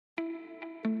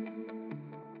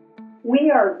We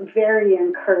are very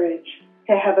encouraged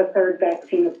to have a third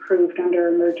vaccine approved under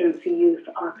emergency use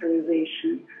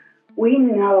authorization. We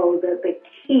know that the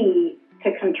key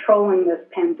to controlling this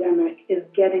pandemic is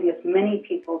getting as many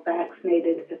people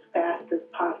vaccinated as fast as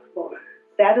possible.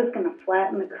 That is going to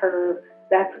flatten the curve.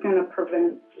 That's going to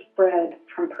prevent spread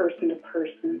from person to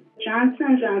person.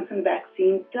 Johnson & Johnson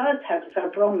vaccine does have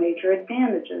several major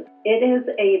advantages. It is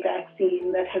a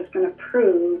vaccine that has been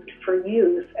approved for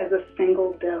use as a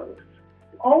single dose.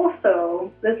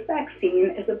 Also, this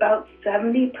vaccine is about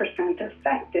 70%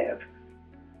 effective.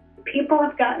 People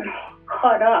have gotten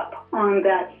caught up on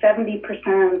that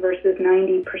 70% versus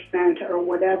 90% or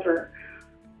whatever.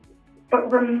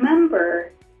 But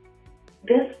remember,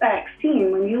 this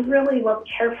vaccine, when you really look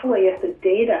carefully at the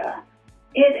data,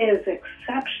 it is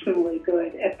exceptionally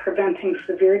good at preventing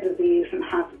severe disease and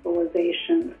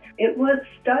hospitalizations. It was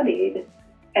studied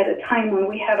at a time when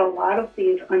we had a lot of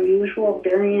these unusual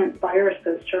variant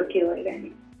viruses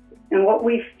circulating. And what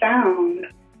we found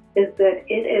is that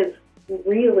it is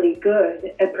really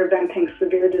good at preventing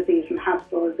severe disease and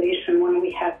hospitalization when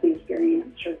we have these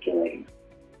variants circulating.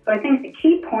 So I think the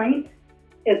key point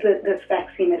is that this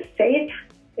vaccine is safe,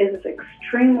 it is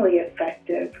extremely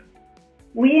effective.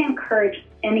 We encourage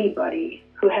anybody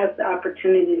who has the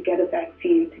opportunity to get a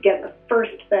vaccine to get the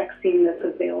first vaccine that's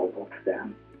available to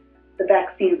them. The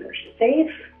vaccines are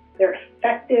safe, they're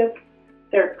effective,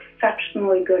 they're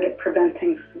exceptionally good at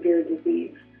preventing severe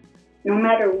disease. No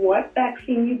matter what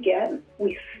vaccine you get,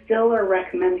 we still are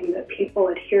recommending that people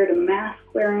adhere to mask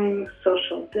wearing,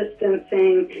 social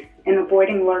distancing, and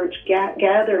avoiding large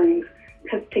gatherings,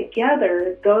 because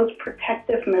together, those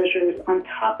protective measures on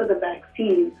top of the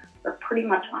vaccine are pretty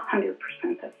much 100%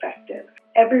 effective.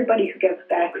 Everybody who gets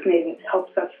vaccinated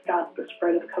helps us stop the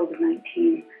spread of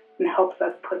COVID-19 and helps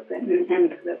us put an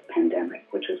end to this pandemic,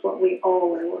 which is what we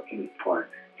all are looking for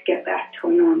to get back to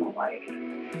a normal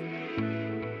life.